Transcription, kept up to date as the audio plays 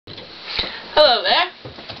Hello there,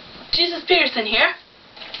 Jesus Peterson here,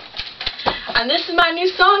 and this is my new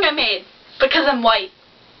song I made, because I'm white.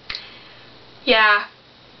 Yeah,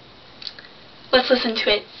 let's listen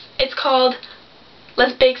to it. It's called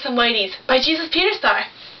Let's Bake Some Whiteies by Jesus Peterstar.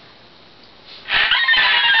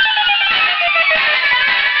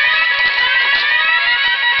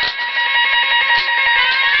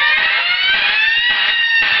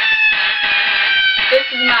 This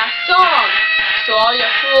is my song, so all you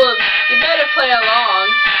fools, you better play along.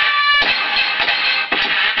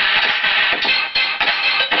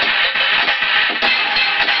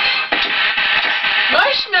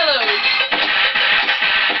 Marshmellows,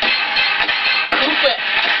 coofwhip,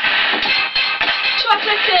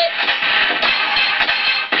 chocolate chip,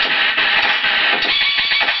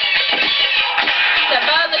 step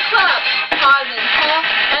out of the club, hot and tall,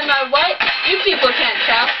 and my white, you people can't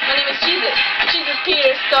tell. My name is Jesus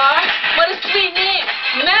Peterstar. What a sweet name,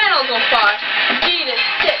 man, I'll go far. Beat is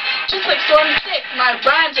sick, just like storm sick. My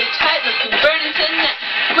rhymes are tight, like the burnin to neck.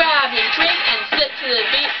 Grab your drink and slip to the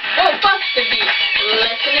beat. Oh, fuck the beat,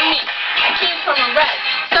 listen to me. I came from a red,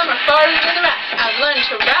 some are farther than the rest. I've learned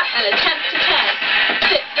to rap and attempt to can.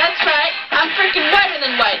 Sick, that's right, I'm freaking whiter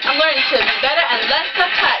than white. I'm learning to be better and less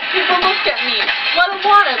uptight. People look at me, what a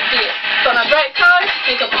wannabe. But my bright colors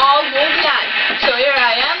make them all gold-eyed. So here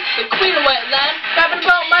I am, the queen of white land, rapping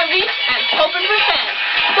about my week and hoping for fans.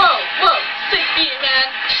 Whoa, whoa, 6 feet, man.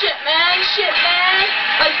 Shit, man, shit, man.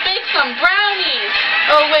 Let's bake some brownies.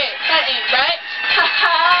 Oh, wait, that ain't right. Ha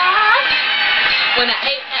ha. When I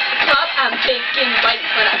ain't at the club, I'm baking white.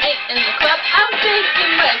 When I ain't in the club, I'm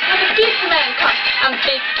baking white. When the pizza man comes, I'm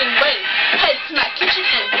baking white. Head to my kitchen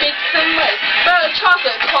and bake some white. Barrel of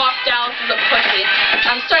chocolate coughed down to the pussy.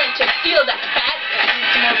 I'm starting to feel that fat and need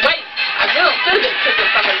some more white. I really don't feel good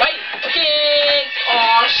because I'm a white. Pigs,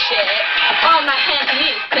 aw shit. On my hands and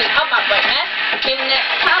knees, clean up my white mess. Maybe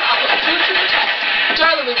next time I'll put food to the test.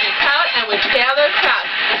 Darla would be proud and would gather a crowd.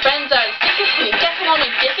 My friends are the sickest, can you guess how long my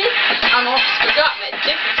dick is? I almost forgot my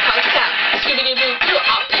dick is called sound. Scooby-Doo-Boo-Boo,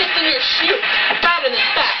 I'll piss in your shoe. Fatter than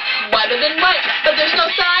fat, whiter than white. But there's no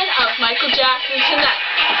sign of Michael Jackson tonight.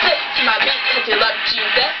 Slip to my beat cause you love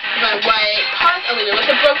Jesus. My white parts, I'll leave you with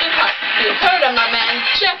a broken heart. You heard of my man,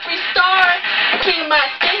 Jeffree Star. Clean my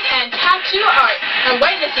skin and tattoo art. And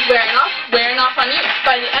whiteness is wearing off on you.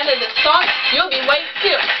 By the end of this song, you'll be white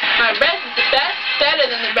too. My red is the best, better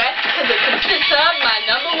than the rest, cause it consists of my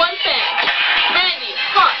 #1 fan. Randy,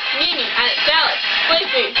 Hawk, Mimi, and Dallas,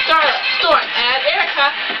 Blakely, Darla, Storm, and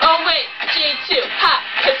Erica. Oh wait, J2, hot,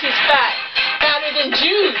 cause he's fat. Fatter than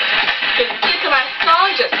Jews. Getting sick of my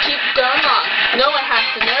song, just keep going on. No one has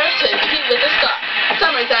the nerve to compete with the star.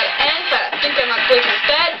 Summer's at an end, but I think I might break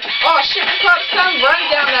instead. Oh shit, the car's son running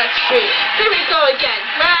down that street. Here we go again,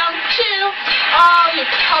 round 2. All you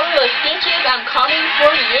colorless bitches, I'm coming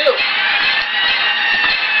for you.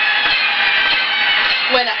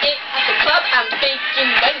 When I ain't at the club, I'm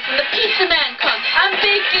baking whiteies. When the pizza man comes, I'm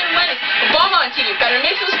baking whiteies. Obama on TV, better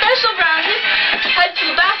make some special brownies. Head to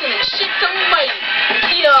the bathroom and shit some whiteies.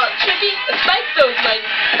 Feel all trippy, let's spike those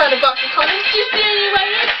whiteies. Found a box of condoms, do you see any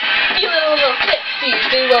whiteies? Feel a little sick, do you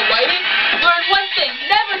see what whiteies? Learn one thing,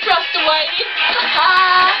 never trust a whitey. Ha ha.